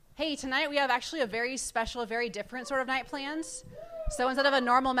Hey, tonight we have actually a very special, very different sort of night plans. So instead of a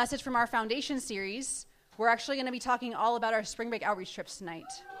normal message from our foundation series, we're actually going to be talking all about our spring break outreach trips tonight.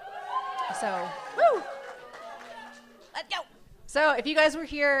 So, woo! Let's go! So if you guys were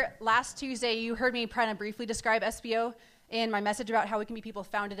here last Tuesday, you heard me kind of briefly describe SBO in my message about how we can be people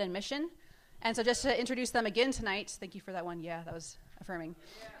founded in mission. And so just to introduce them again tonight, thank you for that one. Yeah, that was affirming.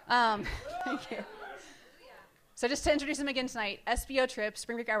 Thank you. So just to introduce them again tonight, SBO Trips,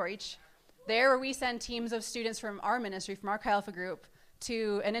 Spring Break Outreach, there where we send teams of students from our ministry, from our Chi Alpha group,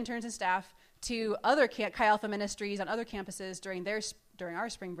 and interns and staff, to other Chi Alpha ministries on other campuses during our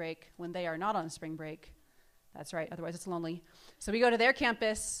spring break when they are not on spring break. That's right, otherwise it's lonely. So we go to their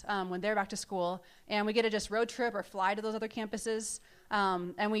campus when they're back to school, and we get to just road trip or fly to those other campuses,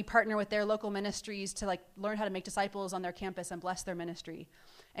 and we partner with their local ministries to learn how to make disciples on their campus and bless their ministry.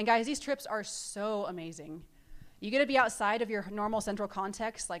 And guys, these trips are so amazing. You get to be outside of your normal central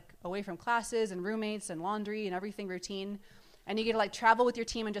context, away from classes and roommates and laundry and everything routine, and you get to travel with your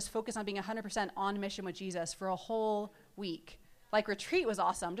team and just focus on being 100% on mission with Jesus for a whole week. Retreat was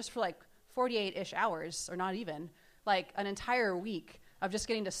awesome, just for 48-ish hours, or not even, an entire week of just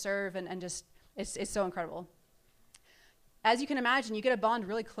getting to serve and just, it's so incredible. As you can imagine, you get to bond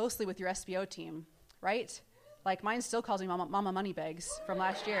really closely with your SBO team, right? Mine still calls me Mama Moneybags from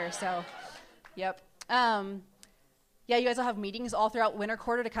last year, so, yep. Yeah, you guys will have meetings all throughout winter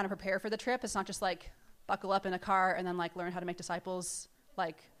quarter to kind of prepare for the trip. It's not just buckle up in a car and then learn how to make disciples,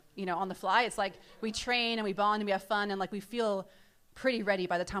 on the fly. It's we train and we bond and we have fun and we feel pretty ready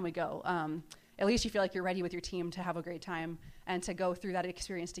by the time we go. At least you feel like you're ready with your team to have a great time and to go through that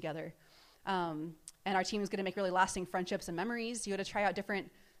experience together. And our team is going to make really lasting friendships and memories. You got to try out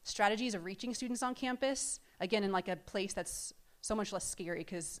different strategies of reaching students on campus, again, in a place that's so much less scary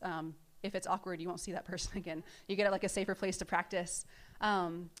because if it's awkward, you won't see that person again. You get a safer place to practice.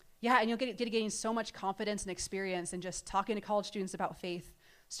 And you'll get to gain so much confidence and experience in just talking to college students about faith,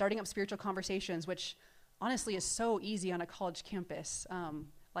 starting up spiritual conversations, which honestly is so easy on a college campus,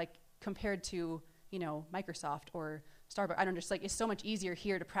 compared to, Microsoft or Starbucks. I don't just it's so much easier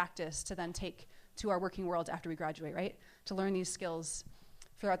here to practice to then take to our working world after we graduate, right? To learn these skills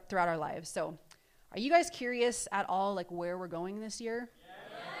throughout our lives. So are you guys curious at all, where we're going this year?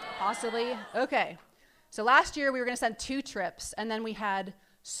 Possibly? Okay. So last year we were going to send 2 trips, and then we had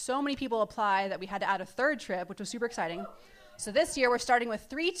so many people apply that we had to add a 3rd trip, which was super exciting. So this year we're starting with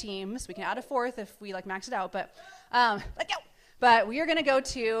 3 teams. We can add a 4th if we max it out, but let's go. But we are going to go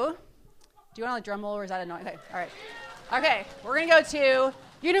to, do you want to drum roll or is that annoying? Okay, all right. Okay, we're going to go to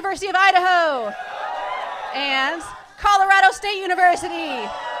University of Idaho and Colorado State University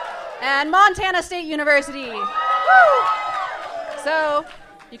and Montana State University. Woo! So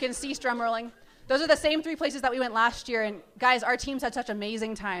you can cease drum rolling. Those are the same 3 places that we went last year. And guys, our teams had such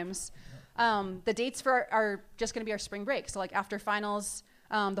amazing times. The dates are just going to be our spring break. So after finals,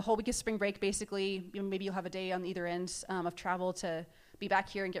 the whole week of spring break, basically, maybe you'll have a day on either end of travel to be back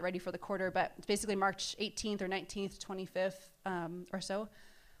here and get ready for the quarter. But it's basically March 18th or 19th, 25th or so.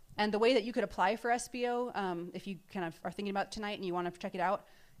 And the way that you could apply for SBO, if you kind of are thinking about it tonight and you want to check it out,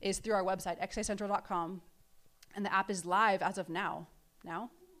 is through our website, xicentral.com. And the app is live as of now. Now.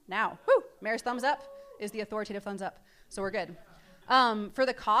 Woo! Mayor's thumbs up is the authoritative thumbs up. So we're good. For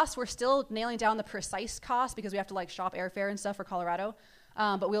the cost, we're still nailing down the precise cost because we have to shop airfare and stuff for Colorado.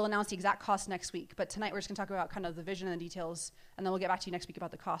 But we'll announce the exact cost next week. But tonight we're just going to talk about kind of the vision and the details, and then we'll get back to you next week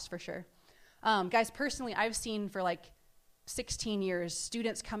about the cost for sure. Guys, personally, I've seen for 16 years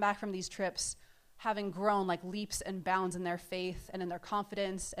students come back from these trips having grown leaps and bounds in their faith and in their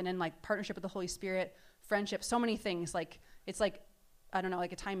confidence and in partnership with the Holy Spirit, friendship, so many things. It's I don't know, a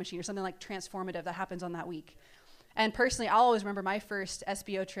time machine or something transformative that happens on that week. And personally, I'll always remember my first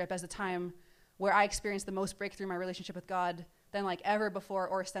SBO trip as the time where I experienced the most breakthrough in my relationship with God than ever before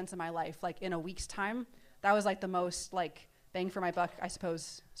or since in my life. In a week's time, that was the most bang for my buck, I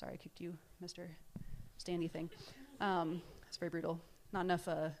suppose. Sorry, I kicked you, Mr. Standy thing. It's very brutal. Not enough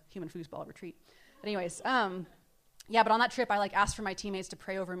human foosball retreat. But anyways, yeah, but on that trip, I asked for my teammates to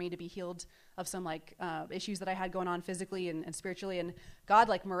pray over me to be healed of some issues that I had going on physically and spiritually, and God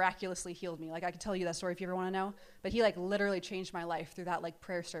miraculously healed me. I could tell you that story if you ever want to know, but He literally changed my life through that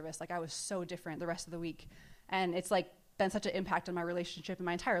prayer service. I was so different the rest of the week, and it's been such an impact on my relationship and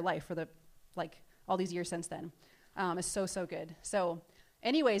my entire life for the all these years since then. It's so good. So,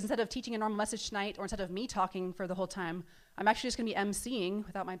 anyways, instead of teaching a normal message tonight, or instead of me talking for the whole time, I'm actually just going to be emceeing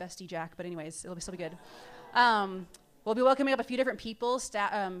without my bestie Jack. But anyways, it'll still be good. We'll be welcoming up a few different people.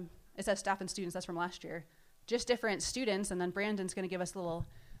 It says staff and students. That's from last year. Just different students. And then Brandon's going to give us a little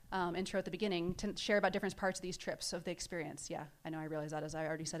intro at the beginning to share about different parts of these trips of the experience. Yeah, I know I realize that as I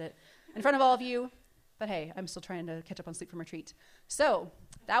already said it in front of all of you, but hey, I'm still trying to catch up on sleep from retreat. So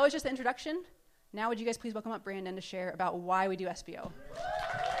that was just the introduction. Now would you guys please welcome up Brandon to share about why we do SBO.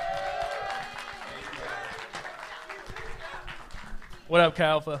 What up, Chi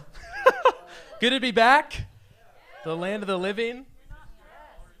Alpha? Good to be back. The land of the living.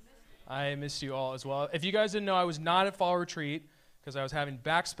 I miss you all as well. If you guys didn't know, I was not at fall retreat because I was having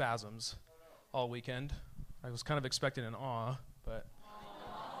back spasms all weekend. I was kind of expecting an awe, but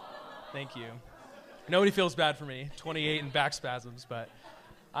thank you. Nobody feels bad for me, 28 and back spasms, but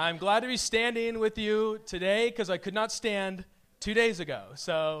I'm glad to be standing with you today because I could not stand 2 days ago.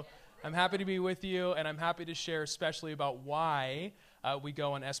 So I'm happy to be with you, and I'm happy to share especially about why we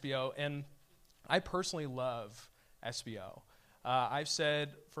go on SBO. And I personally love SBO. I've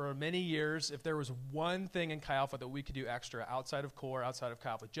said for many years, if there was one thing in Chi Alpha that we could do extra outside of core, outside of Chi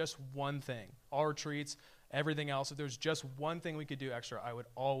Alpha, just one thing, all retreats, everything else, if there's just one thing we could do extra, I would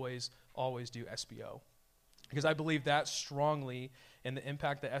always do SBO. Because I believe that strongly in the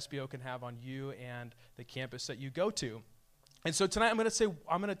impact that SBO can have on you and the campus that you go to. And so tonight I'm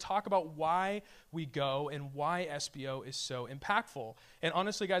going to talk about why we go and why SBO is so impactful. And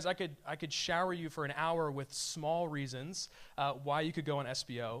honestly, guys, I could shower you for an hour with small reasons why you could go on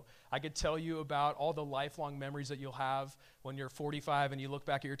SBO. I could tell you about all the lifelong memories that you'll have when you're 45 and you look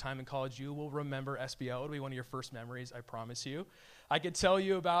back at your time in college. You will remember SBO. It'll be one of your first memories, I promise you. I could tell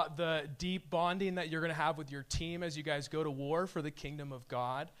you about the deep bonding that you're going to have with your team as you guys go to war for the kingdom of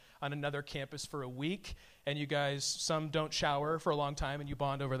God on another campus for a week. And you guys, some don't shower for a long time and you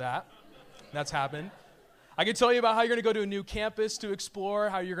bond over that. That's happened. I could tell you about how you're going to go to a new campus to explore,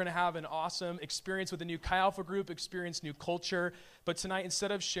 how you're going to have an awesome experience with a new Chi Alpha group, experience new culture. But tonight,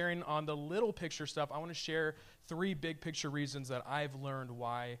 instead of sharing on the little picture stuff, I want to share 3 big picture reasons that I've learned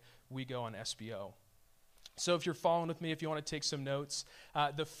why we go on SBO. So if you're following with me, if you want to take some notes,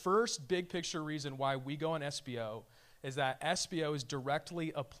 the first big picture reason why we go on SBO is that SBO is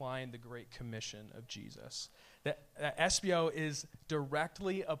directly applying the Great Commission of Jesus. That SBO is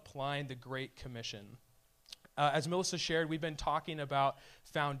directly applying the Great Commission. As Melissa shared, we've been talking about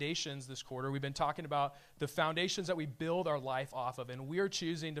foundations this quarter. We've been talking about the foundations that we build our life off of, and we are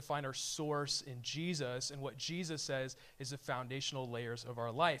choosing to find our source in Jesus and what Jesus says is the foundational layers of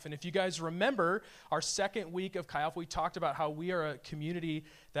our life. And if you guys remember, our second week of Chi Alpha, we talked about how we are a community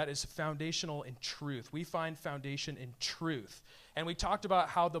that is foundational in truth. We find foundation in truth. And we talked about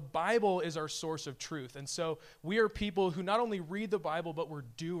how the Bible is our source of truth. And so we are people who not only read the Bible, but we're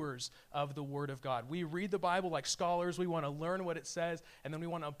doers of the Word of God. We read the Bible like scholars. We want to learn what it says, and then we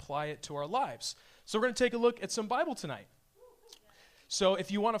want to apply it to our lives. So we're going to take a look at some Bible tonight. So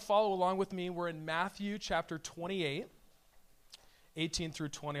if you want to follow along with me, we're in Matthew chapter 28, 18 through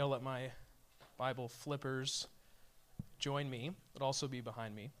 20. I'll let my Bible flippers join me. It'll also be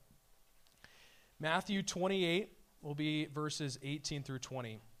behind me. Matthew 28 will be verses 18 through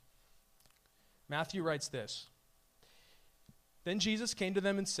 20. Matthew writes this. Then Jesus came to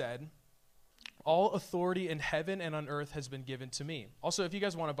them and said, "All authority in heaven and on earth has been given to me." Also, if you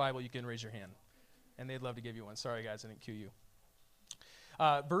guys want a Bible, you can raise your hand. And they'd love to give you one. Sorry, guys, I didn't cue you.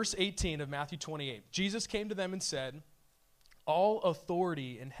 Verse 18 of Matthew 28. Jesus came to them and said, "All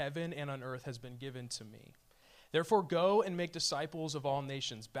authority in heaven and on earth has been given to me. Therefore, go and make disciples of all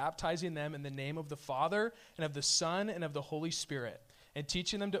nations, baptizing them in the name of the Father and of the Son and of the Holy Spirit, and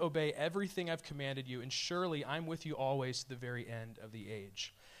teaching them to obey everything I've commanded you. And surely I'm with you always to the very end of the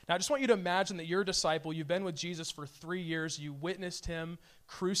age." Now, I just want you to imagine that you're a disciple. You've been with Jesus for 3 years. You witnessed him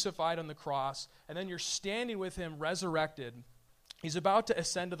crucified on the cross, and then you're standing with him resurrected. He's about to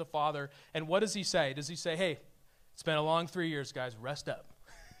ascend to the Father, and what does he say? Does he say, "Hey, it's been a long 3 years, guys, rest up.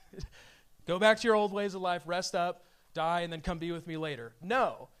 Go back to your old ways of life, rest up, die, and then come be with me later"?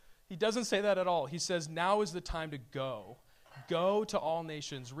 No, he doesn't say that at all. He says, now is the time to go. Go to all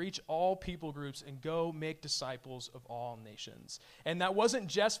nations, reach all people groups, and go make disciples of all nations. And that wasn't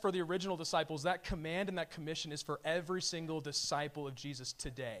just for the original disciples. That command and that commission is for every single disciple of Jesus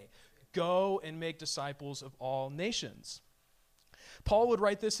today. Go and make disciples of all nations. Paul would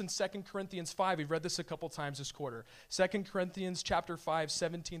write this in 2 Corinthians 5. We've read this a couple times this quarter. 2 Corinthians chapter 5,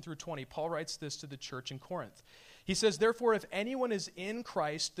 17 through 20. Paul writes this to the church in Corinth. He says, "Therefore, if anyone is in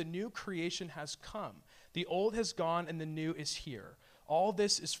Christ, the new creation has come. The old has gone and the new is here. All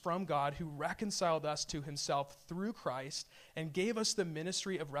this is from God, who reconciled us to himself through Christ and gave us the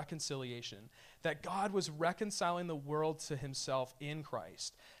ministry of reconciliation, that God was reconciling the world to himself in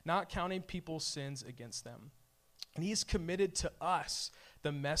Christ, not counting people's sins against them. And he's committed to us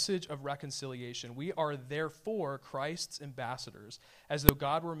the message of reconciliation. We are therefore Christ's ambassadors, as though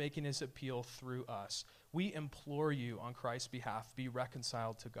God were making his appeal through us. We implore you on Christ's behalf, be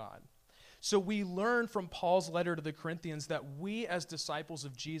reconciled to God. So we learn from Paul's letter to the Corinthians that we as disciples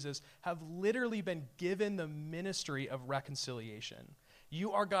of Jesus have literally been given the ministry of reconciliation.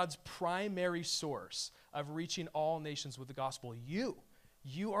 You are God's primary source of reaching all nations with the gospel.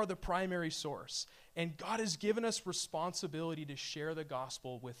 You are the primary source. And God has given us responsibility to share the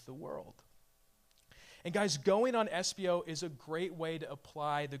gospel with the world. And guys, going on SBO is a great way to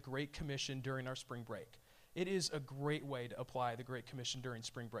apply the Great Commission during our spring break. It is a great way to apply the Great Commission during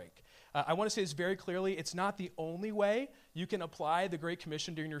spring break. I want to say this very clearly. It's not the only way you can apply the Great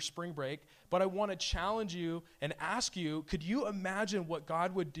Commission during your spring break, but I want to challenge you and ask you, could you imagine what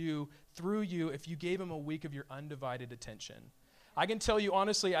God would do through you if you gave him a week of your undivided attention? I can tell you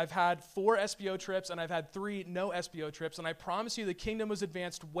honestly, I've had 4 SBO trips and I've had 3 no SBO trips, and I promise you the kingdom was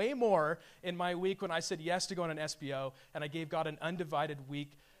advanced way more in my week when I said yes to go on an SBO and I gave God an undivided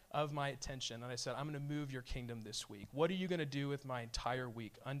week of my attention. And I said, I'm going to move your kingdom this week. What are you going to do with my entire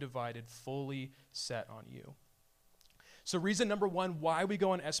week? Undivided, fully set on you. So reason number 1 why we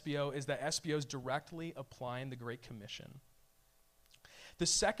go on SBO is that SBO is directly applying the Great Commission. The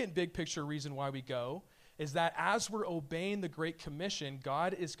second big picture reason why we go is that as we're obeying the Great Commission,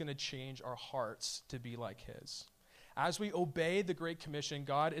 God is going to change our hearts to be like his. As we obey the Great Commission,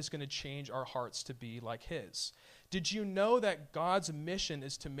 God is going to change our hearts to be like his. Did you know that God's mission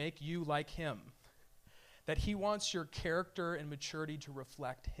is to make you like him? That he wants your character and maturity to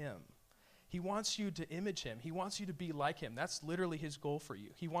reflect him. He wants you to image him. He wants you to be like him. That's literally his goal for you.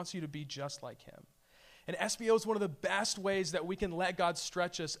 He wants you to be just like him. And SBO is one of the best ways that we can let God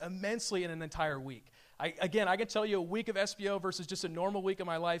stretch us immensely in an entire week. I can tell you a week of SBO versus just a normal week of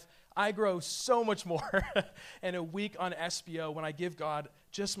my life, I grow so much more in a week on SBO when I give God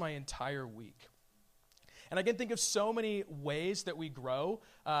just my entire week. And I can think of so many ways that we grow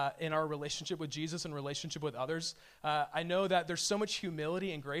in our relationship with Jesus and relationship with others. I know that there's so much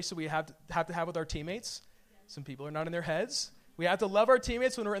humility and grace that we have to have with our teammates. Some people are not in their heads. We have to love our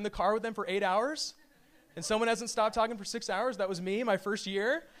teammates when we're in the car with them for 8 hours. And someone hasn't stopped talking for 6 hours. That was me my first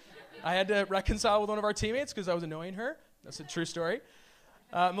year. I had to reconcile with one of our teammates because I was annoying her. That's a true story.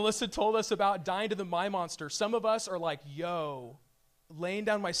 Melissa told us about dying to the My Monster. Some of us are like, yo, laying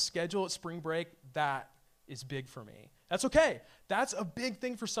down my schedule at spring break, that is big for me. That's okay. That's a big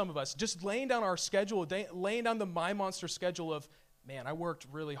thing for some of us. Just laying down our schedule, laying down the My Monster schedule of, man, I worked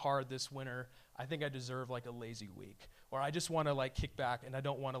really hard this winter. I think I deserve like a lazy week. Or I just want to like kick back and I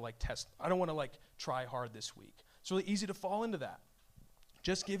don't want to like I don't want to like try hard this week. It's really easy to fall into that.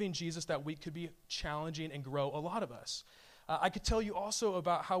 Just giving Jesus that week could be challenging and grow a lot of us. I could tell you also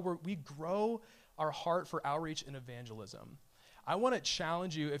about how we grow our heart for outreach and evangelism. I want to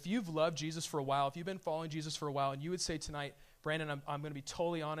challenge you, if you've loved Jesus for a while, if you've been following Jesus for a while, and you would say tonight, Brandon, I'm going to be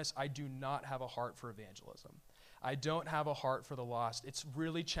totally honest, I do not have a heart for evangelism. I don't have a heart for the lost. It's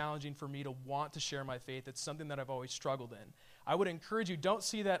really challenging for me to want to share my faith. It's something that I've always struggled in. I would encourage you, don't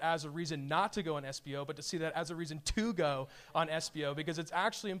see that as a reason not to go on SBO, but to see that as a reason to go on SBO, because it's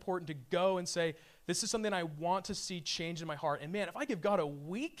actually important to go and say, this is something I want to see change in my heart. And man, if I give God a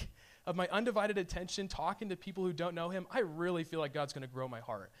week of my undivided attention talking to people who don't know him, I really feel like God's going to grow my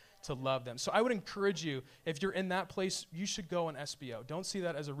heart to love them. So I would encourage you, if you're in that place, you should go on SBO. Don't see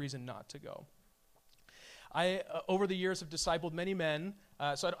that as a reason not to go. I, over the years, have discipled many men,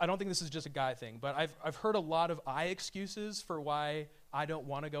 so I don't think this is just a guy thing, but I've heard a lot of excuses for why I don't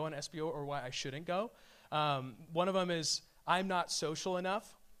want to go on SBO or why I shouldn't go. One of them is, I'm not social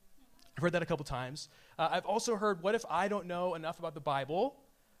enough. I've heard that a couple times. I've also heard, what if I don't know enough about the Bible?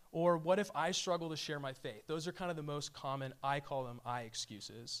 Or what if I struggle to share my faith? Those are kind of the most common, I call them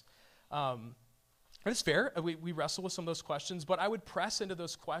excuses. And it's fair. We wrestle with some of those questions, but I would press into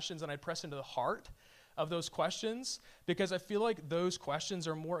those questions and I'd press into the heart of those questions, because I feel like those questions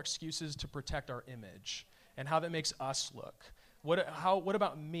are more excuses to protect our image and how that makes us look. What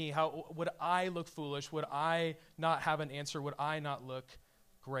about me? How would I look foolish? Would I not have an answer? Would I not look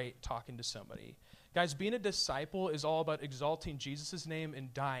great talking to somebody? Guys, being a disciple is all about exalting Jesus' name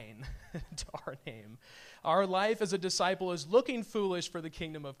and dying to our name. Our life as a disciple is looking foolish for the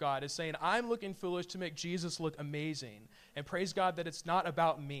kingdom of God, is saying, I'm looking foolish to make Jesus look amazing. And praise God that it's not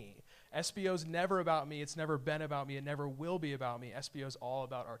about me. SBO is never about me. It's never been about me. It never will be about me. SBO is all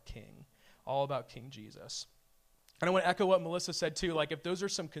about our King, all about King Jesus. And I want to echo what Melissa said too. Like, if those are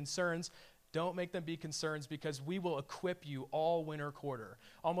some concerns, Don't make them be concerns, because we will equip you all winter quarter.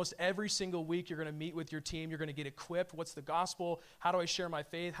 Almost every single week you're going to meet with your team. You're going to get equipped. What's the gospel? How do I share my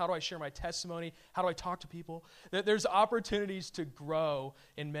faith? How do I share my testimony? How do I talk to people? There's opportunities to grow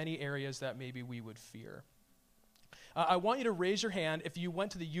in many areas that maybe we would fear. I want you to raise your hand if you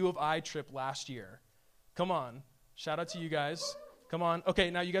went to the U of I trip last year. Come on. Shout out to you guys. Come on.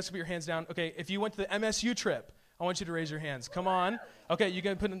 Okay, now you guys can put your hands down. Okay, if you went to the MSU trip, I want you to raise your hands. Come on. Okay, you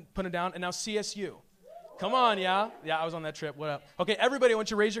can put them down. And now CSU. Come on, yeah? Yeah, I was on that trip. What up? Okay, everybody, I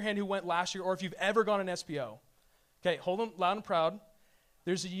want you to raise your hand who went last year, or if you've ever gone an SPO. Okay, hold them loud and proud.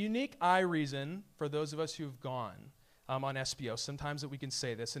 There's a unique I reason for those of us who've gone on SPO. Sometimes that we can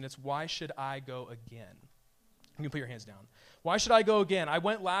say this, and it's, why should I go again? You can put your hands down. Why should I go again? I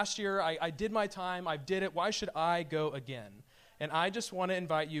went last year. I did my time. I did it. Why should I go again? And I just want to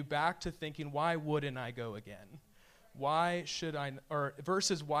invite you back to thinking, why wouldn't I go again? Why should I, or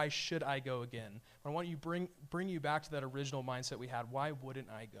versus why should I go again? I want you bring you back to that original mindset we had. Why wouldn't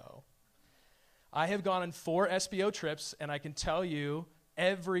I go? I have gone on 4 SBO trips, and I can tell you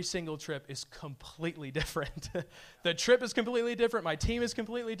every single trip is completely different. The trip is completely different. My team is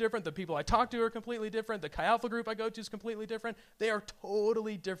completely different. The people I talk to are completely different. The Chi Alpha group I go to is completely different. They are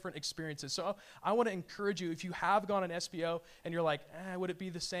totally different experiences. So I want to encourage you, if you have gone on SBO and you're like, would it be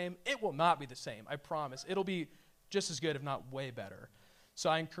the same? It will not be the same, I promise. It'll be just as good, if not way better. So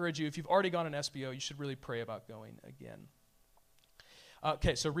I encourage you, if you've already gone on SBO, you should really pray about going again.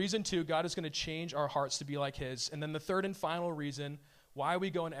 Okay, so reason 2, God is going to change our hearts to be like his. And then the third and final reason why we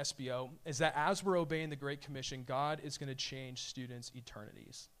go in SBO is that as we're obeying the Great Commission, God is going to change students'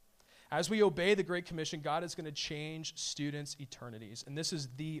 eternities. As we obey the Great Commission, God is going to change students' eternities. And this is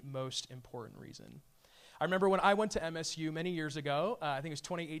the most important reason. I remember when I went to MSU many years ago, I think it was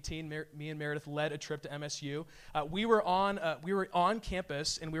 2018, me and Meredith led a trip to MSU. We were on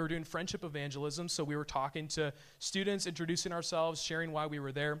campus, and we were doing friendship evangelism, so we were talking to students, introducing ourselves, sharing why we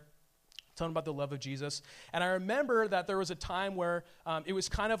were there, telling about the love of Jesus. And I remember that there was a time where it was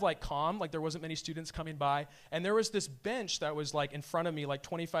kind of like calm, like there wasn't many students coming by, and there was this bench that was like in front of me, like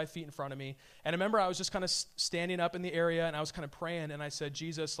 25 feet in front of me. And I remember I was just kind of standing up in the area, and I was kind of praying, and I said,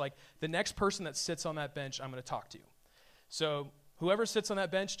 Jesus, like the next person that sits on that bench, I'm going to talk to. So whoever sits on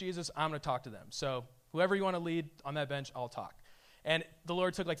that bench, Jesus, I'm going to talk to them. So whoever you want to lead on that bench, I'll talk. And the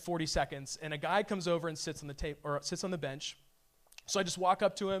Lord took like 40 seconds, and a guy comes over and sits on the bench. So I just walk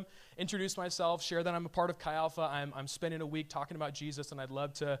up to him, introduce myself, share that I'm a part of Chi Alpha. I'm spending a week talking about Jesus, and I'd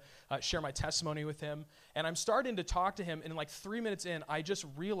love to share my testimony with him. And I'm starting to talk to him, and like 3 minutes in, I just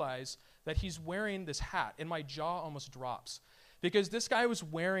realize that he's wearing this hat, and my jaw almost drops. Because this guy was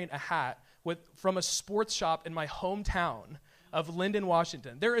wearing a hat from a sports shop in my hometown of Linden,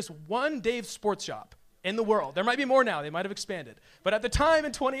 Washington. There is one Dave's Sports Shop in the world. There might be more now. They might have expanded. But at the time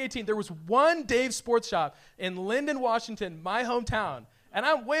in 2018, there was one Dave's Sports Shop in Linden, Washington, my hometown. And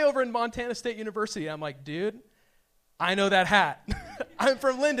I'm way over in Montana State University. I'm like, dude, I know that hat. I'm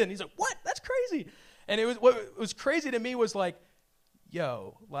from Linden. He's like, what? That's crazy. And what was crazy to me was like,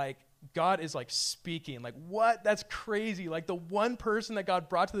 yo, like God is like speaking. Like, what? That's crazy. Like the one person that God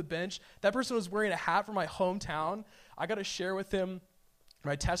brought to the bench, that person was wearing a hat from my hometown. I got to share with him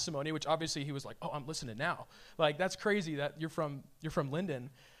my testimony, which obviously he was like, oh, I'm listening now. Like, that's crazy that you're from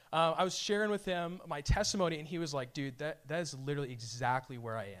Linden. I was sharing with him my testimony, and he was like, dude, that is literally exactly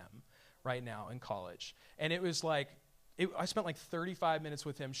where I am right now in college. And it was like, I spent like 35 minutes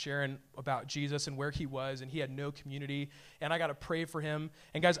with him sharing about Jesus and where he was, and he had no community, and I got to pray for him.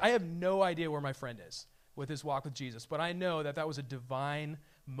 And guys, I have no idea where my friend is with his walk with Jesus, but I know that was a divine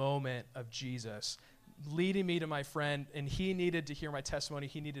moment of Jesus leading me to my friend, and he needed to hear my testimony.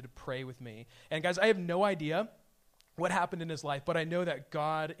 He needed to pray with me. And guys, I have no idea what happened in his life, but I know that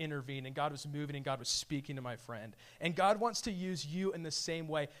God intervened, and God was moving, and God was speaking to my friend. And God wants to use you in the same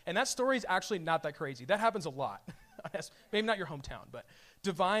way. And that story is actually not that crazy. That happens a lot. Maybe not your hometown, but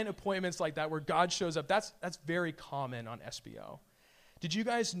divine appointments like that where God shows up, that's very common on SBO. Did you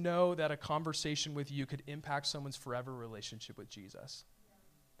guys know that a conversation with you could impact someone's forever relationship with Jesus?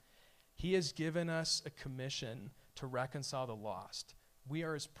 He has given us a commission to reconcile the lost. We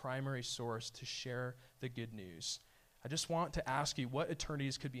are his primary source to share the good news. I just want to ask you, what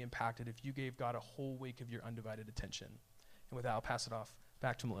eternities could be impacted if you gave God a whole week of your undivided attention? And with that, I'll pass it off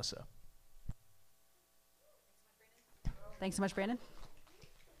back to Melissa. Thanks so much, Brandon.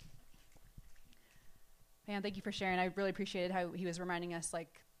 Man, thank you for sharing. I really appreciated how he was reminding us,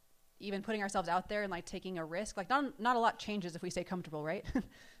 like, even putting ourselves out there and like taking a risk. Like not a lot changes if we stay comfortable, right?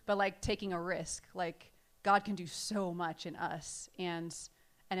 But like taking a risk, like God can do so much in us and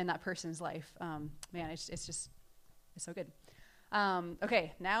in that person's life. Man, it's so good.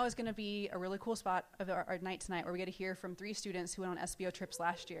 Okay, now is going to be a really cool spot of our night tonight where we get to hear from 3 students who went on SBO trips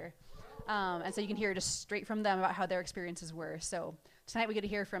last year. And so you can hear just straight from them about how their experiences were. So tonight we get to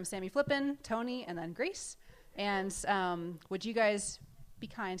hear from Sammy Flippin, Tony, and then Grace. And would you guys be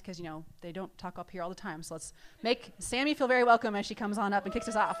kind, because, you know, they don't talk up here all the time. So let's make Sammy feel very welcome as she comes on up and kicks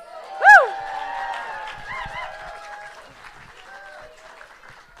us off. Woo!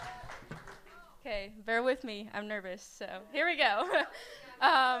 Okay, bear with me. I'm nervous, so here we go.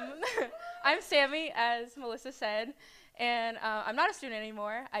 I'm Sammy, as Melissa said, and I'm not a student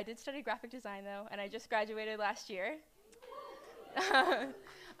anymore. I did study graphic design, though, and I just graduated last year.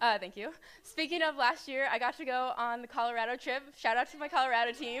 Thank you. Speaking of last year, I got to go on the Colorado trip. Shout out to my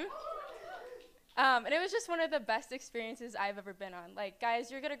Colorado team. And it was just one of the best experiences I've ever been on. Like, guys,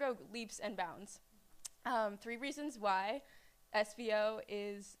 you're going to go leaps and bounds. 3 reasons why SBO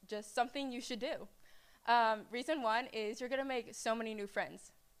is just something you should do. Reason 1 is you're going to make so many new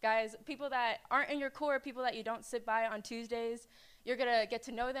friends. Guys, people that aren't in your core, people that you don't sit by on Tuesdays, you're going to get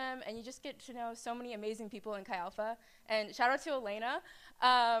to know them, and you just get to know so many amazing people in Chi Alpha. And shout out to Elena.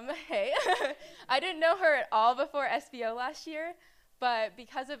 Hey, I didn't know her at all before SBO last year, but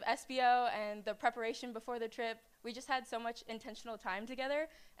because of SBO and the preparation before the trip, we just had so much intentional time together,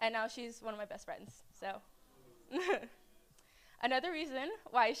 and now she's one of my best friends. So another reason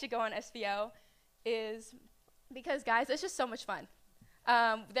why you should go on SBO is because, guys, it's just so much fun.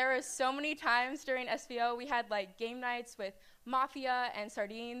 There were so many times during SBO we had like game nights with Mafia and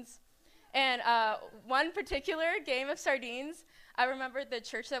Sardines. And one particular game of Sardines, I remember the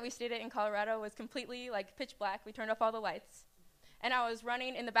church that we stayed at in Colorado was completely like pitch black. We turned off all the lights. And I was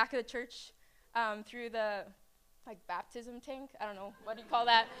running in the back of the church through the like baptism tank. I don't know, what do you call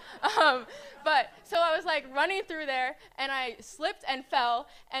that? But so I was like running through there, and I slipped and fell.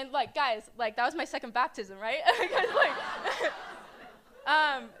 And like, guys, like that was my second baptism, right?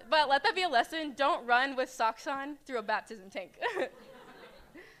 But let that be a lesson. Don't run with socks on through a baptism tank.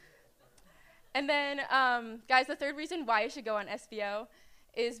 And then, guys, the third reason why you should go on SBO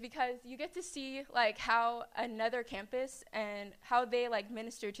is because you get to see like how another campus and how they like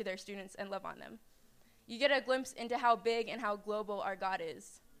minister to their students and love on them. You get a glimpse into how big and how global our God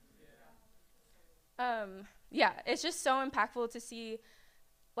is. Yeah, it's just so impactful to see,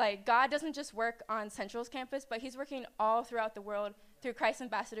 like, God doesn't just work on Central's campus, but he's working all throughout the world through Christ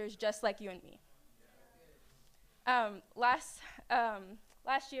ambassadors just like you and me. Last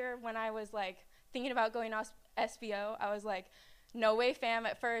year when I was, like, thinking about going off SBO, I was like, no way, fam,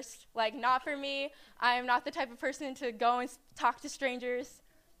 at first. Like, not for me. I am not the type of person to go and talk to strangers.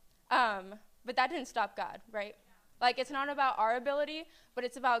 But that didn't stop God, right? Like, it's not about our ability, but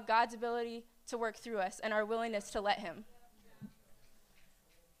it's about God's ability to work through us and our willingness to let him.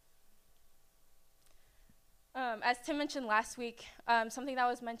 As Tim mentioned last week, something that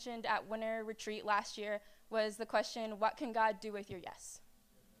was mentioned at Winter Retreat last year was the question, what can God do with your yes?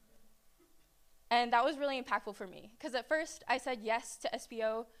 And that was really impactful for me, because at first I said yes to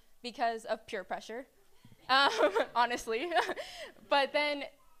SBO because of peer pressure, honestly. But then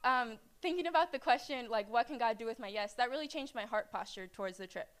thinking about the question, like, what can God do with my yes, that really changed my heart posture towards the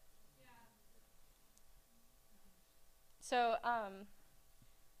trip. Yeah. So,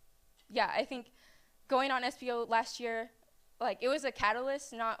 yeah, I think going on SBO last year, like, it was a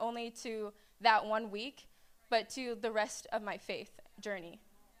catalyst not only to that 1 week, but to the rest of my faith journey.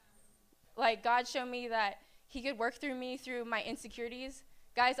 Like, God showed me that he could work through me through my insecurities.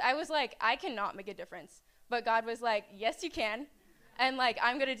 Guys, I was like, I cannot make a difference. But God was like, yes, you can. And, like,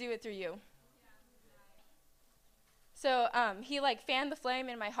 I'm going to do it through you. So he, like, fanned the flame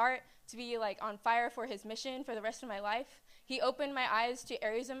in my heart to be, like, on fire for his mission for the rest of my life. He opened my eyes to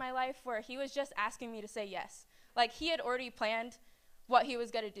areas in my life where he was just asking me to say yes. Like, he had already planned what he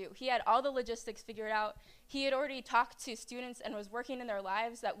was going to do. He had all the logistics figured out. He had already talked to students and was working in their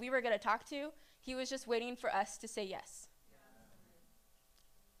lives that we were going to talk to. He was just waiting for us to say yes.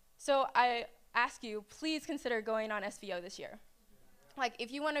 So I ask you, please consider going on SBO this year. Like,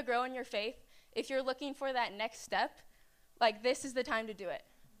 if you want to grow in your faith, if you're looking for that next step, like, this is the time to do it.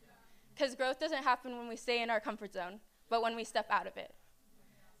 Because growth doesn't happen when we stay in our comfort zone, but when we step out of it.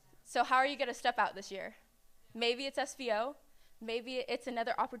 So how are you going to step out this year? Maybe it's SBO. Maybe it's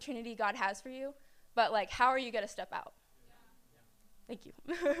another opportunity God has for you. But, like, how are you going to step out? Thank you.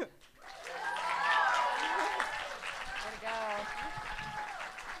 Way to go.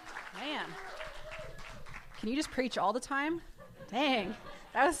 Man. Can you just preach all the time? Dang,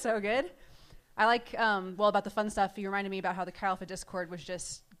 that was so good. I like, about the fun stuff, you reminded me about how the Chi Alpha Discord was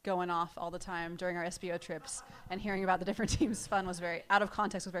just going off all the time during our SBO trips, and hearing about the different teams' fun was very, out of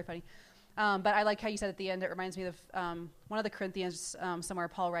context, was very funny. But I like how you said at the end, it reminds me of one of the Corinthians somewhere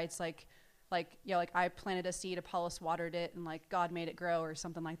Paul writes like I planted a seed, Apollos watered it, and like God made it grow or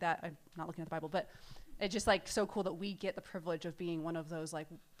something like that. I'm not looking at the Bible, but it's just like so cool that we get the privilege of being one of those like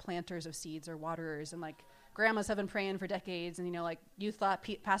planters of seeds or waterers, and like grandmas have been praying for decades, and like youth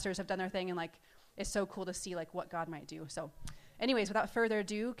pastors have done their thing, and like it's so cool to see like what God might do. So anyways, without further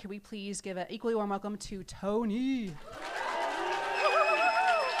ado, can we please give an equally warm welcome to Tony?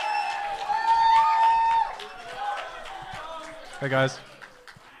 Hey guys.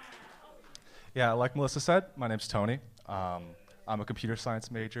 Yeah, like Melissa said, my name's Tony. I'm a computer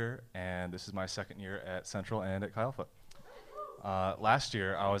science major, and this is my second year at Central and at Chi Alpha. Last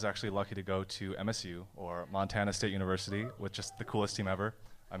year, I was actually lucky to go to MSU, or Montana State University, with just the coolest team ever.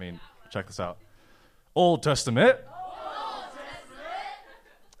 I mean, check this out. Old Testament.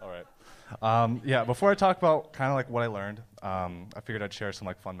 All right. Yeah, before I talk about kind of like what I learned, I figured I'd share some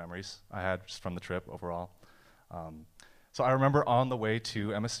like fun memories I had just from the trip overall. So I remember on the way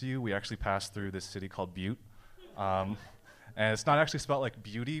to MSU, we actually passed through this city called Butte. And it's not actually spelled like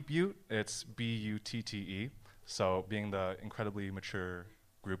Beauty Butte, it's B-U-T-T-E. So being the incredibly mature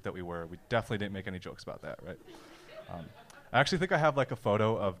group that we were, we definitely didn't make any jokes about that, right? I actually think I have like a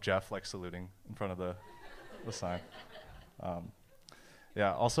photo of Jeff like saluting in front of the sign.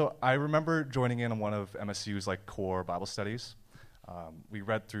 Yeah, also I remember joining in on one of MSU's like core Bible studies. We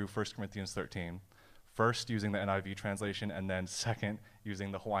read through 1 Corinthians 13. First using the NIV translation, and then second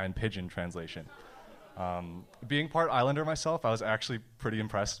using the Hawaiian Pidgin translation. Being part Islander myself, I was actually pretty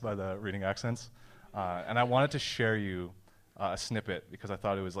impressed by the reading accents, and I wanted to share you a snippet because I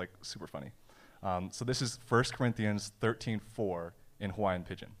thought it was like super funny. So this is 1 Corinthians 13:4 in Hawaiian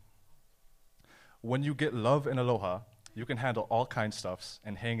Pidgin. When you get love and aloha, you can handle all kind stuffs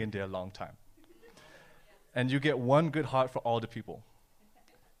and hang in there a long time. And you get one good heart for all the people.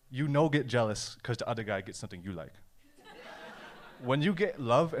 You get jealous because the other guy gets something you like. When you get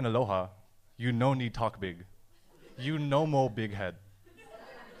love and aloha, you need talk big. You more big head.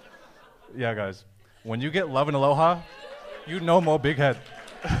 Yeah, guys. When you get love and aloha, you more big head.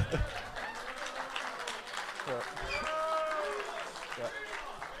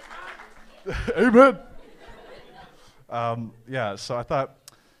 Amen. Yeah, so I thought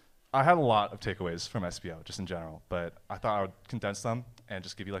I had a lot of takeaways from SBO, just in general, but I thought I would condense them and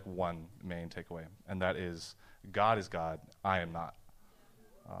just give you like one main takeaway, and that is God is God, I am not.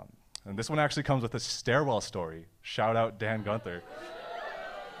 And this one actually comes with a stairwell story. Shout out Dan Gunther.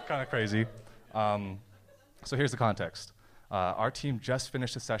 Kind of crazy. So here's the context. Our team just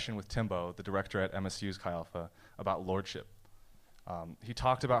finished a session with Timbo, the director at MSU's Chi Alpha, about lordship. He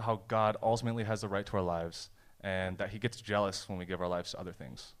talked about how God ultimately has the right to our lives and that he gets jealous when we give our lives to other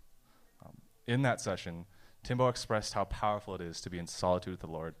things. In that session, Timbo expressed how powerful it is to be in solitude with the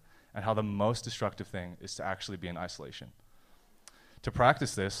Lord and how the most destructive thing is to actually be in isolation. To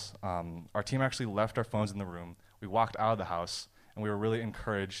practice this, our team actually left our phones in the room, we walked out of the house, and we were really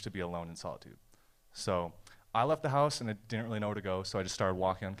encouraged to be alone in solitude. So I left the house and I didn't really know where to go, so I just started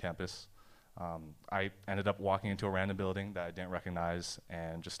walking on campus. I ended up walking into a random building that I didn't recognize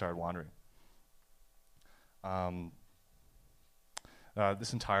and just started wandering.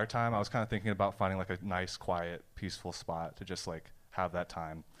 This entire time, I was kind of thinking about finding like a nice, quiet, peaceful spot to just like have that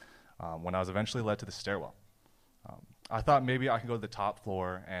time when I was eventually led to the stairwell. I thought maybe I could go to the top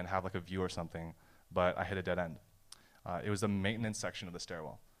floor and have like a view or something, but I hit a dead end. It was the maintenance section of the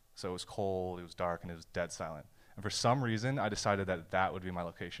stairwell. So it was cold, it was dark, and it was dead silent. And for some reason, I decided that that would be my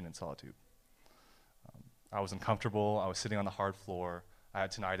location in solitude. I was uncomfortable, I was sitting on the hard floor, I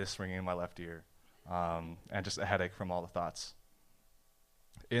had tinnitus ringing in my left ear, and just a headache from all the thoughts.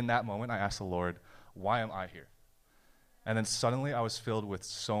 In that moment, I asked the Lord, why am I here? And then suddenly I was filled with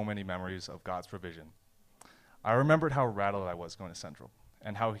so many memories of God's provision. I remembered how rattled I was going to Central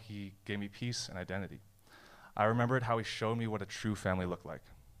and how he gave me peace and identity. I remembered how he showed me what a true family looked like.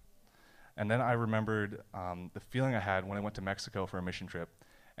 And then I remembered the feeling I had when I went to Mexico for a mission trip,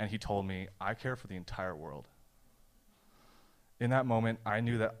 and he told me, I care for the entire world. In that moment, I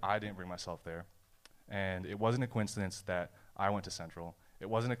knew that I didn't bring myself there, and it wasn't a coincidence that I went to Central. It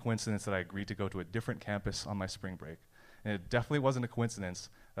wasn't a coincidence that I agreed to go to a different campus on my spring break. And it definitely wasn't a coincidence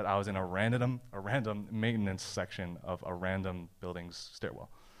that I was in a random maintenance section of a random building's stairwell.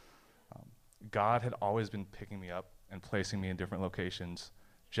 God had always been picking me up and placing me in different locations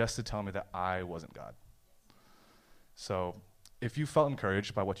just to tell me that I wasn't God. So if you felt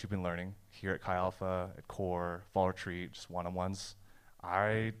encouraged by what you've been learning here at Chi Alpha, at Core, Fall Retreat, just one-on-ones,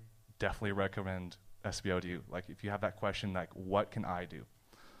 I definitely recommend SBO to you. Like if you have that question, like what can I do?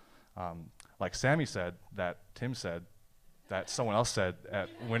 Like Sammy said, that Tim said, that someone else said at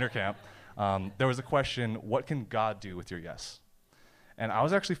winter camp, there was a question, what can God do with your yes? And I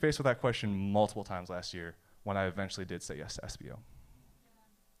was actually faced with that question multiple times last year when I eventually did say yes to SBO.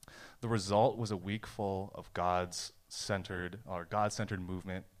 The result was a week full of God-centered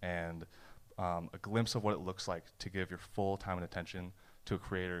movement and a glimpse of what it looks like to give your full time and attention to a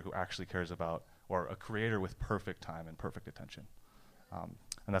creator who actually cares about, or a creator with perfect time and perfect attention. And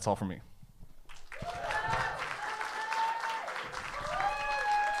that's all from me.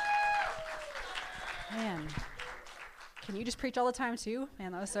 Man, can you just preach all the time too?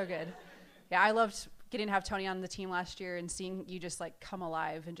 Man, that was so good. Yeah, I loved getting to have Tony on the team last year and seeing you just like come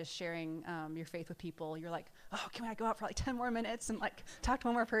alive and just sharing your faith with people. You're like, oh, can I go out for like 10 more minutes and like talk to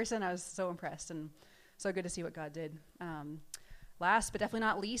one more person? I was so impressed and so good to see what God did. Last but definitely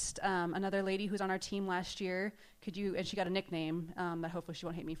not least, another lady who's on our team last year, and she got a nickname that hopefully she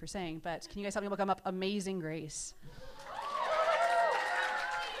won't hate me for saying, but can you guys help me welcome up Amazing Grace?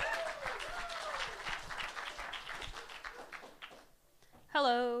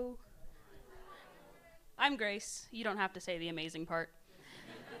 Hello. I'm Grace. You don't have to say the amazing part.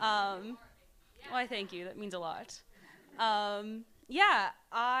 Why, thank you. That means a lot. I'm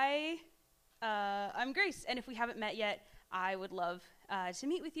Grace, and if we haven't met yet, I would love to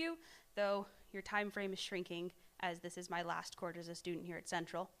meet with you, though your time frame is shrinking, as this is my last quarter as a student here at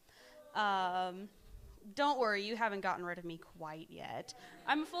Central. Don't worry, you haven't gotten rid of me quite yet.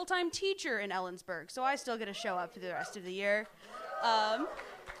 I'm a full-time teacher in Ellensburg, so I still get to show up for the rest of the year.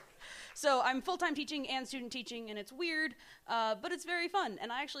 So I'm full-time teaching and student teaching, and it's weird, but it's very fun.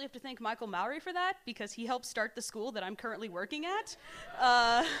 And I actually have to thank Michael Mowry for that, because he helped start the school that I'm currently working at.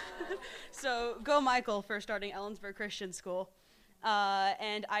 So go Michael for starting Ellensburg Christian School.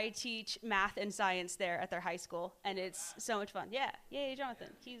 And I teach math and science there at their high school, and it's so much fun. Yeah, yay, Jonathan.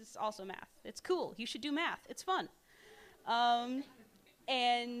 He's also math. It's cool. You should do math. It's fun.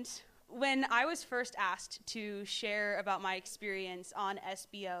 And when I was first asked to share about my experience on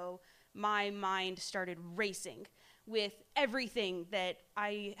SBO, my mind started racing with everything that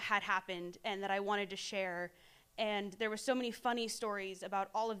I had happened and that I wanted to share. And there were so many funny stories about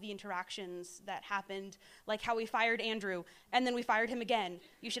all of the interactions that happened, like how we fired Andrew, and then we fired him again.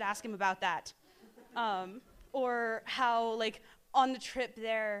 You should ask him about that. Or how, like, on the trip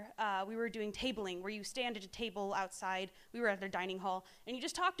there, we were doing tabling, where you stand at a table outside. We were at their dining hall, and you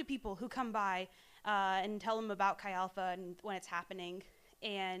just talk to people who come by and tell them about Chi Alpha and when it's happening.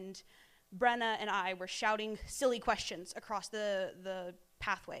 And Brenna and I were shouting silly questions across the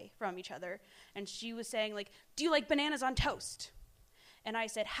pathway from each other. And she was saying, like, do you like bananas on toast? And I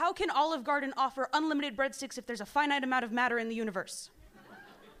said, how can Olive Garden offer unlimited breadsticks if there's a finite amount of matter in the universe?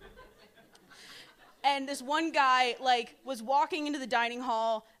 And this one guy, like, was walking into the dining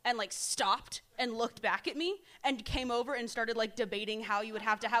hall and, like, stopped and looked back at me and came over and started, like, debating how you would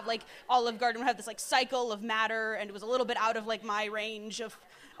have to have, like, Olive Garden would have this, like, cycle of matter, and it was a little bit out of, like, my range of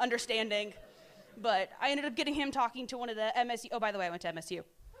understanding. But I ended up getting him talking to one of the MSU. Oh, by the way, I went to MSU.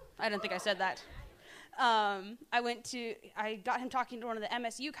 I don't think I said that. I got him talking to one of the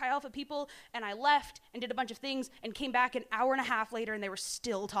MSU Chi Alpha people, and I left and did a bunch of things and came back an hour and a half later, and they were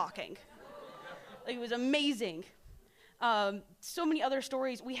still talking. Like, it was amazing. So many other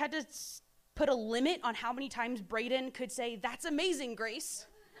stories. We had to put a limit on how many times Braden could say, "That's amazing, Grace."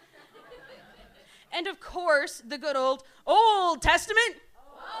 And of course, the good Old Testament.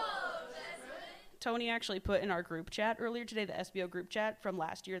 Tony actually put in our group chat earlier today, the SBO group chat from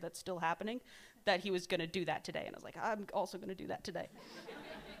last year that's still happening, that he was going to do that today. And I was like, I'm also going to do that today.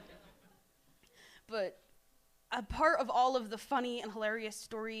 But a part of all of the funny and hilarious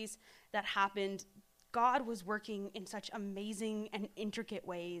stories that happened, God was working in such amazing and intricate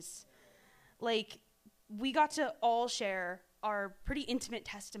ways. Like, we got to all share our pretty intimate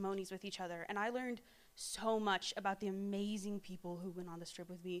testimonies with each other, and I learned so much about the amazing people who went on this trip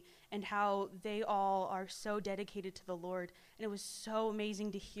with me and how they all are so dedicated to the Lord. And it was so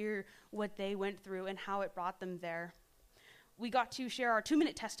amazing to hear what they went through and how it brought them there. We got to share our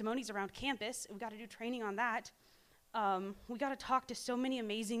 2-minute testimonies around campus. We got to do training on that. We got to talk to so many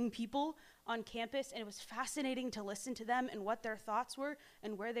amazing people on campus, and it was fascinating to listen to them and what their thoughts were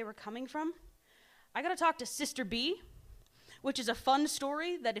and where they were coming from. I got to talk to Sister B, which is a fun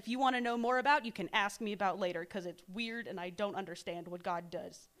story that if you want to know more about, you can ask me about later, because it's weird and I don't understand what God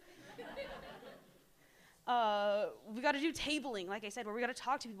does. We got to do tabling, like I said, where we got to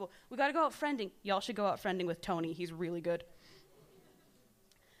talk to people. We got to go out friending. Y'all should go out friending with Tony. He's really good.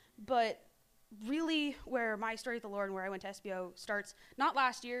 But really where my story with the Lord and where I went to SBO starts, not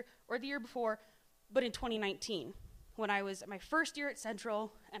last year or the year before, but in 2019, when I was my first year at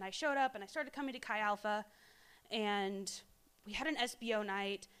Central, and I showed up and I started coming to Chi Alpha, and we had an SBO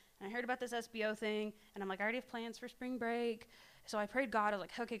night, And I heard about this SBO thing, and I'm like, I already have plans for spring break. So I prayed God. I was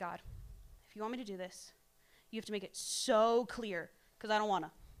like, okay, God, if you want me to do this, you have to make it so clear, because I don't want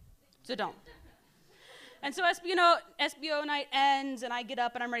to. So don't. And so SBO night ends, and I get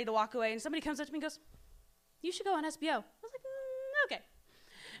up, and I'm ready to walk away, and somebody comes up to me and goes, you should go on SBO. I was like, okay.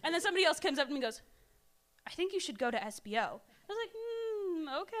 And then somebody else comes up to me and goes, I think you should go to SBO. I was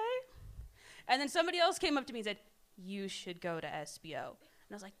like, okay. And then somebody else came up to me and said, you should go to SBO. And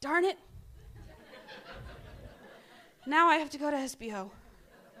I was like, darn it. Now I have to go to SBO.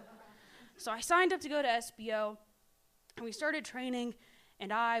 So I signed up to go to SBO, and we started training,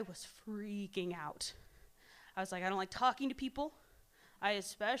 and I was freaking out. I was like, I don't like talking to people. I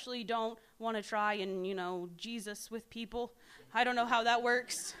especially don't want to try and, Jesus with people. I don't know how that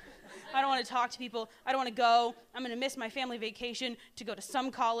works. I don't want to talk to people. I don't want to go. I'm going to miss my family vacation to go to some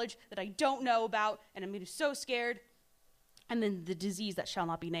college that I don't know about, and I'm going to be so scared. And then the disease that shall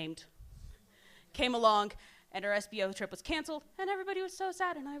not be named came along, and our SBO trip was canceled, and everybody was so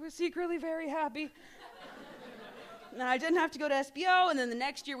sad, and I was secretly very happy. And I didn't have to go to SBO, and then the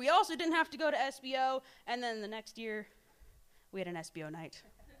next year we also didn't have to go to SBO, and then the next year we had an SBO night.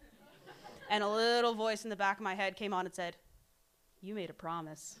 And a little voice in the back of my head came on and said, you made a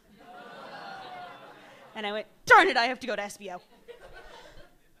promise. And I went, darn it, I have to go to SBO.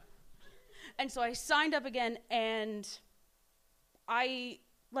 And so I signed up again, and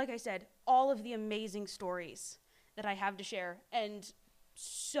like I said, all of the amazing stories that I have to share, and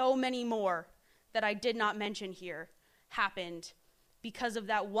so many more that I did not mention here, happened because of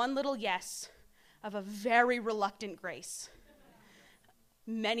that one little yes of a very reluctant Grace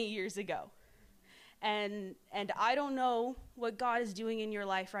many years ago. And I don't know what God is doing in your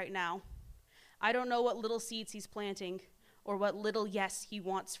life right now. I don't know what little seeds he's planting or what little yes he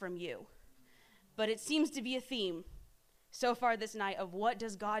wants from you. But it seems to be a theme so far this night of what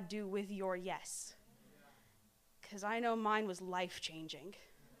does God do with your yes? Because I know mine was life-changing.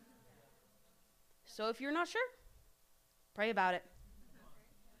 So if you're not sure, pray about it.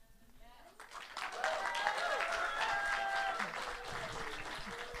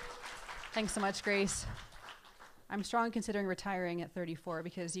 Thanks so much, Grace. I'm strongly considering retiring at 34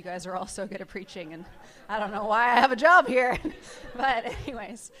 because you guys are all so good at preaching, and I don't know why I have a job here. But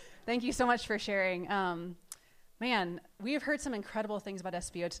anyways, thank you so much for sharing. Man, we have heard some incredible things about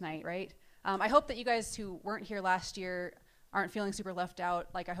SBO tonight, right? I hope that you guys who weren't here last year aren't feeling super left out.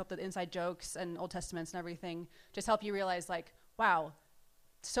 Like, I hope that the inside jokes and Old Testaments and everything just help you realize, like, wow,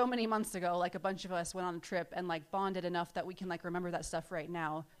 so many months ago, like, a bunch of us went on a trip and, like, bonded enough that we can, like, remember that stuff right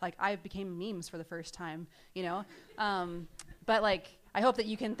now. Like, I became memes for the first time, But, like, I hope that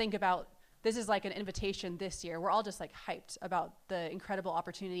you can think about this is, like, an invitation this year. We're all just, like, hyped about the incredible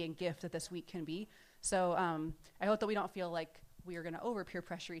opportunity and gift that this week can be. So I hope that we don't feel like we are going to over peer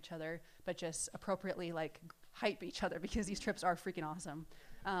pressure each other, but just appropriately, like, hype each other because these trips are freaking awesome.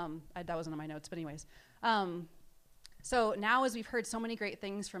 That wasn't on my notes, but anyways. So now, as we've heard so many great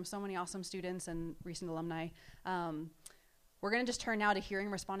things from so many awesome students and recent alumni, we're going to just turn now to hearing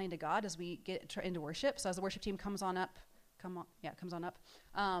and responding to God as we get into worship. So as the worship team comes on up,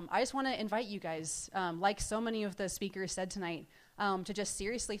 I just want to invite you guys, like so many of the speakers said tonight, to just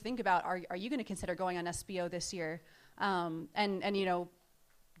seriously think about, are you going to consider going on SBO this year? Don't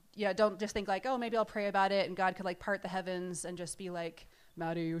just think like, oh, maybe I'll pray about it and God could, like, part the heavens and just be like,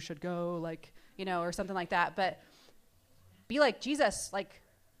 Maddie, you should go, like, or something like that. But be like, Jesus, like,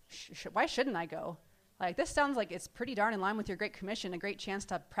 why shouldn't I go? Like, this sounds like it's pretty darn in line with your Great Commission, a great chance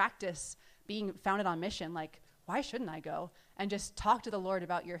to practice being founded on mission. Like, why shouldn't I go? And just talk to the Lord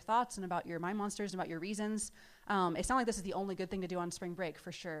about your thoughts and about your mind monsters and about your reasons. It's not like this is the only good thing to do on spring break,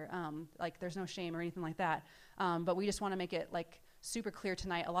 for sure. Like, there's no shame or anything like that. But we just want to make it, like, super clear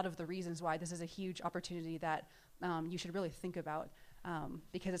tonight a lot of the reasons why this is a huge opportunity that you should really think about,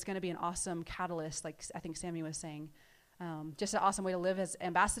 because it's going to be an awesome catalyst, like I think Sammy was saying. Just an awesome way to live as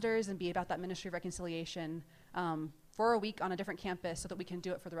ambassadors and be about that ministry of reconciliation for a week on a different campus so that we can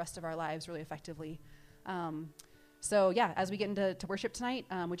do it for the rest of our lives really effectively. As we get into worship tonight,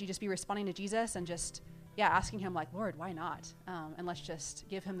 would you just be responding to Jesus and just, asking him, like, Lord, why not? And let's just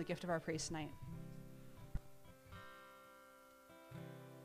give him the gift of our praise tonight.